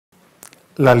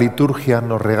La liturgia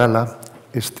nos regala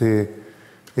este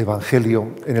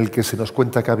evangelio en el que se nos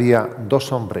cuenta que había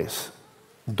dos hombres,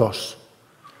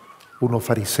 uno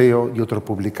fariseo y otro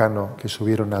publicano, que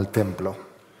subieron al templo.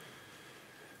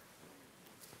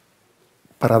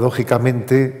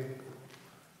 Paradójicamente,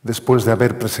 después de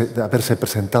haberse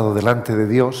presentado delante de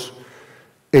Dios,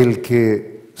 el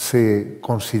que se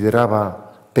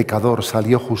consideraba pecador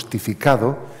salió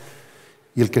justificado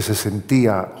y el que se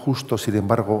sentía justo, sin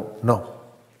embargo, no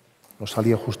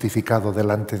salió justificado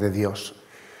delante de Dios.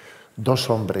 Dos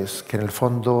hombres que en el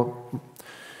fondo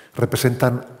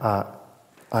representan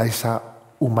a esa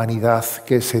humanidad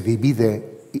que se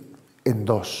divide en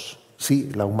dos.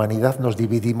 Sí, la humanidad nos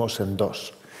dividimos en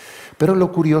dos. Pero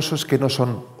lo curioso es que no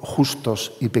son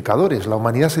justos y pecadores. La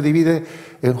humanidad se divide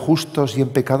en justos y en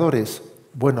pecadores.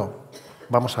 Bueno,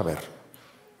 vamos a ver.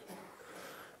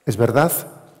 Es verdad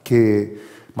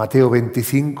que Mateo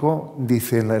 25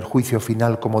 dice en el juicio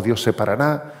final cómo Dios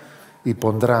separará y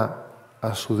pondrá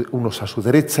unos a su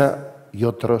derecha y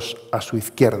otros a su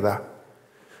izquierda.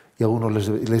 Y a unos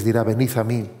les dirá, venid a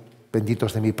mí,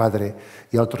 benditos de mi Padre,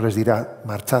 y a otros les dirá,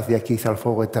 marchad de aquí hacia el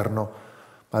fuego eterno,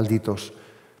 malditos.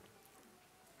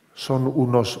 ¿Son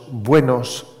unos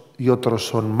buenos y otros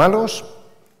son malos?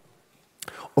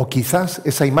 O quizás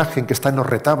esa imagen que está en los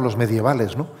retablos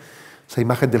medievales, ¿no? Esa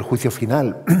imagen del juicio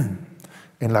final,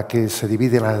 en la que se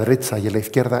divide a la derecha y a la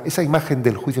izquierda, esa imagen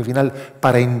del juicio final,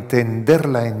 para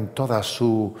entenderla en toda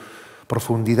su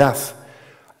profundidad,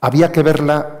 había que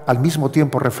verla al mismo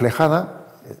tiempo reflejada,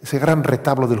 ese gran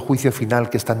retablo del juicio final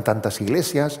que está en tantas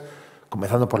iglesias,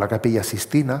 comenzando por la Capilla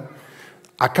Sixtina.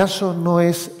 ¿Acaso no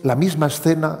es la misma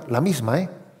escena,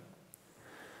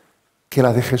 que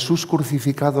la de Jesús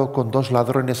crucificado con dos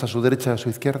ladrones a su derecha y a su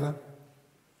izquierda?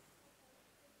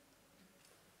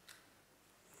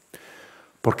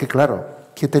 Porque claro,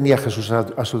 ¿qué tenía Jesús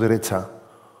a su derecha?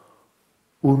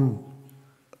 Uno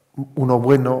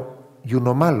bueno y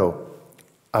uno malo.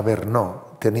 A ver,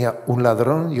 no, tenía un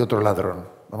ladrón y otro ladrón,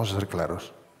 vamos a ser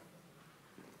claros.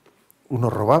 Uno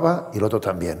robaba y el otro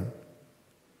también.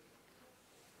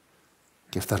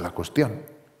 Y esta es la cuestión.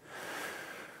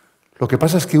 Lo que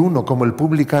pasa es que uno, como el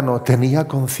publicano, tenía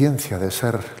conciencia de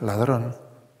ser ladrón.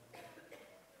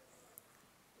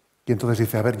 Y entonces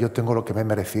dice, a ver, yo tengo lo que me he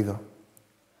merecido.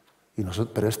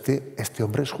 Pero este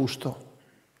hombre es justo.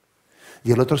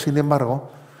 Y el otro, sin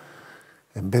embargo,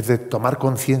 en vez de tomar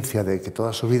conciencia de que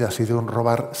toda su vida ha sido un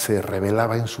robar, se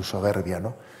rebelaba en su soberbia,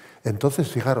 ¿no? Entonces,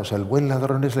 fijaros, el buen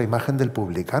ladrón es la imagen del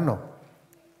publicano.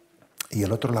 Y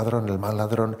el otro ladrón, el mal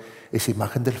ladrón, es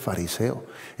imagen del fariseo.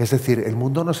 Es decir, el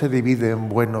mundo no se divide en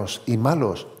buenos y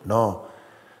malos, no.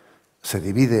 Se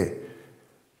divide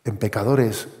en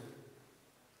pecadores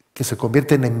que se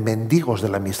convierten en mendigos de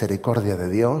la misericordia de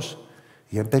Dios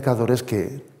y en pecadores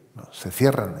que se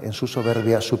cierran en su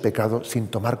soberbia, su pecado, sin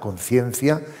tomar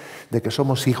conciencia de que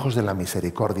somos hijos de la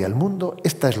misericordia. El mundo,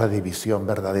 esta es la división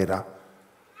verdadera.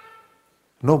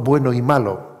 No bueno y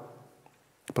malo,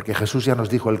 porque Jesús ya nos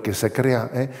dijo, el que se crea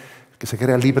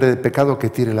libre de pecado, que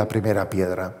tire la primera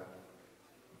piedra.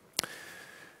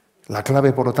 La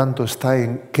clave, por lo tanto, está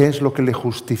en qué es lo que le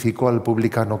justificó al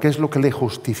publicano, qué es lo que le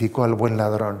justificó al buen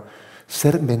ladrón.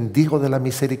 Ser mendigo de la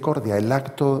misericordia, el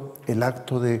acto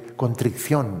de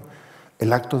contrición,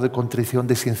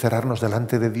 de sincerarnos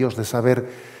delante de Dios, de saber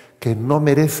que no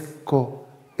merezco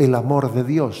el amor de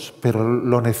Dios, pero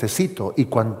lo necesito, y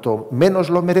cuanto menos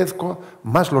lo merezco,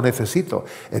 más lo necesito.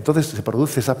 Entonces se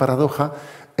produce esa paradoja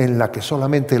en la que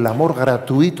solamente el amor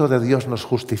gratuito de Dios nos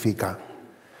justifica.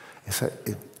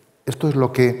 Esto es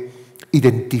lo que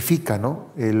identifica,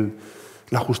 ¿no?,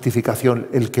 la justificación,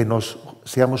 el que nos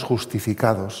seamos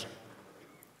justificados.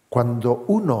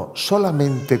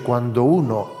 Solamente cuando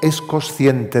uno es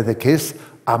consciente de que es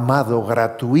amado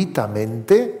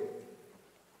gratuitamente,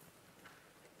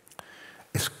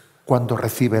 es cuando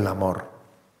recibe el amor,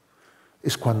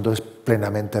 es cuando es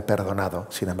plenamente perdonado.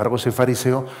 Sin embargo, ese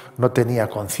fariseo no tenía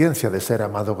conciencia de ser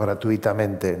amado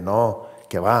gratuitamente, no,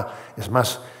 que va, es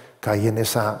más, cae en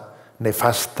esa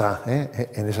nefasta,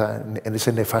 en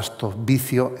ese nefasto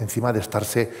vicio, encima de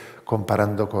estarse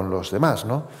comparando con los demás,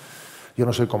 ¿no? Yo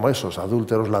no soy como esos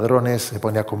adúlteros, ladrones, se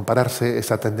pone a compararse.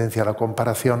 Esa tendencia a la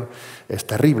comparación es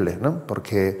terrible, ¿no?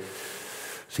 Porque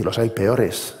si los hay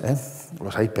peores,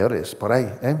 los hay peores por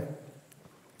ahí,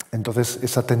 Entonces,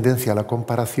 esa tendencia a la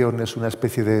comparación es una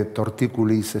especie de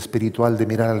tortícolis espiritual de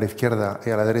mirar a la izquierda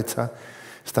y a la derecha,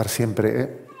 estar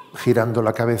siempre girando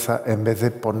la cabeza en vez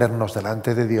de ponernos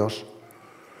delante de Dios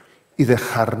y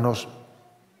dejarnos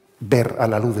ver a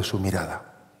la luz de su mirada.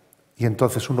 Y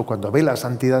entonces uno, cuando ve la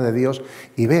santidad de Dios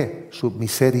y ve su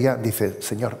miseria, dice,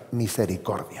 Señor,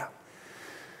 misericordia.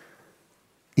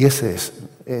 Y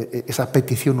esa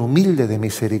petición humilde de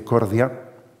misericordia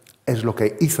es lo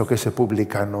que hizo que ese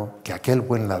publicano, que aquel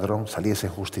buen ladrón, saliese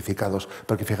justificados.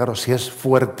 Porque fijaros, si es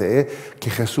fuerte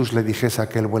que Jesús le dijese a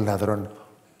aquel buen ladrón: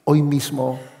 hoy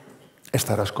mismo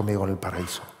estarás conmigo en el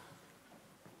paraíso.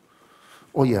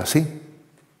 Oye, así,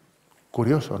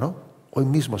 curioso, ¿no? Hoy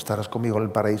mismo estarás conmigo en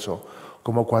el paraíso.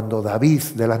 Como cuando David,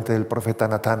 delante del profeta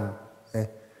Natán,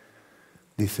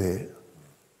 dice: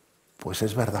 pues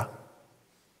es verdad,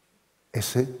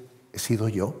 ese he sido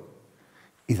yo.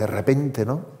 Y de repente,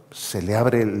 ¿no?, se le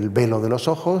abre el velo de los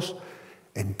ojos,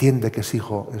 entiende que es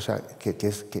hijo, o sea,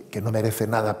 que no merece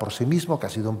nada por sí mismo, que ha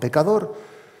sido un pecador,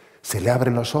 se le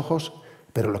abren los ojos,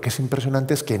 pero lo que es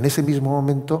impresionante es que en ese mismo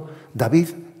momento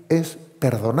David es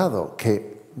perdonado,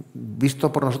 que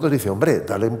visto por nosotros dice: hombre,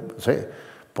 dale, no sé,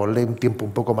 ponle un tiempo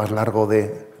un poco más largo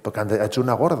porque ha hecho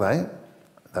una gorda, ¿eh?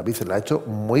 David se la ha hecho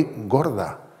muy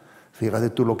gorda.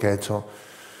 Fíjate tú lo que ha hecho,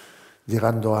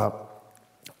 llegando a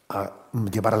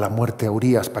llevar a la muerte a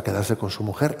Urías para quedarse con su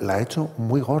mujer, la ha hecho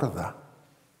muy gorda.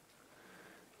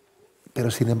 Pero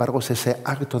sin embargo es ese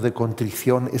acto de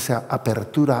contrición, esa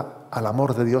apertura al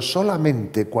amor de Dios,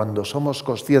 solamente cuando somos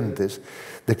conscientes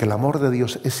de que el amor de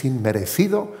Dios es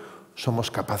inmerecido,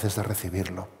 somos capaces de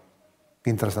recibirlo.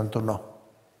 Mientras tanto, no.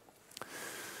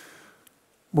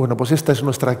 Bueno, pues esta es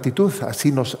nuestra actitud,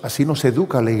 así nos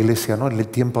educa la Iglesia, ¿no?, en el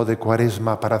tiempo de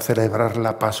Cuaresma para celebrar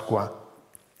la Pascua.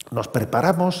 Nos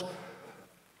preparamos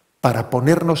para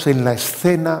ponernos en la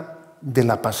escena de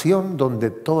la pasión, donde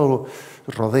todos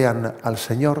rodean al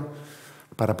Señor,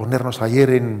 para ponernos ayer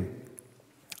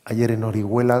en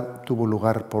Orihuela tuvo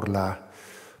lugar por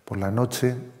la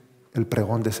noche el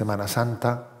pregón de Semana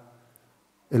Santa.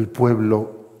 El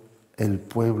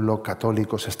pueblo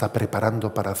católico se está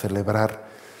preparando para celebrar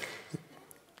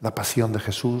la pasión de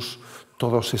Jesús.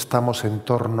 Todos estamos en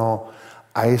torno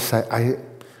a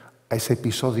ese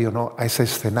episodio, ¿no?, a ese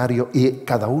escenario, y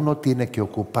cada uno tiene que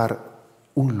ocupar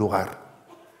un lugar.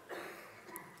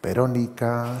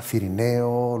 Verónica,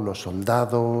 Cirineo, los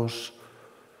soldados.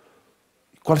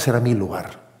 ¿Cuál será mi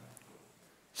lugar?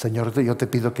 Señor, yo te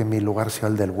pido que mi lugar sea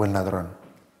el del buen ladrón.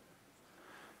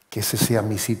 Que ese sea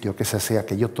mi sitio,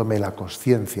 que yo tome la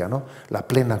consciencia, ¿no?, la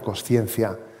plena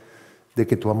consciencia de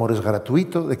que tu amor es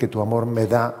gratuito, de que tu amor me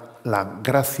da la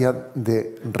gracia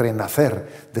de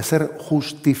renacer, de ser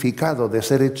justificado, de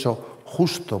ser hecho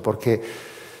justo, porque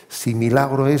si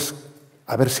milagro es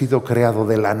haber sido creado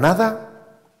de la nada,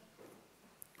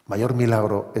 mayor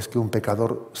milagro es que un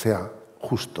pecador sea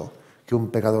justo, que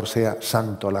un pecador sea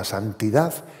santo. La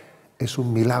santidad es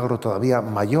un milagro todavía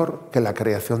mayor que la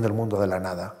creación del mundo de la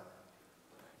nada.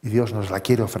 Y Dios nos la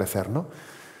quiere ofrecer, ¿no?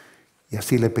 Y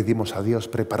así le pedimos a Dios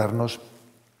prepararnos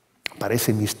para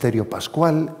ese misterio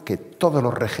pascual que todo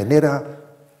lo regenera,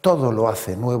 todo lo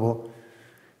hace nuevo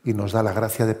y nos da la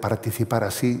gracia de participar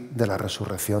así de la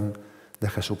resurrección de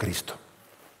Jesucristo.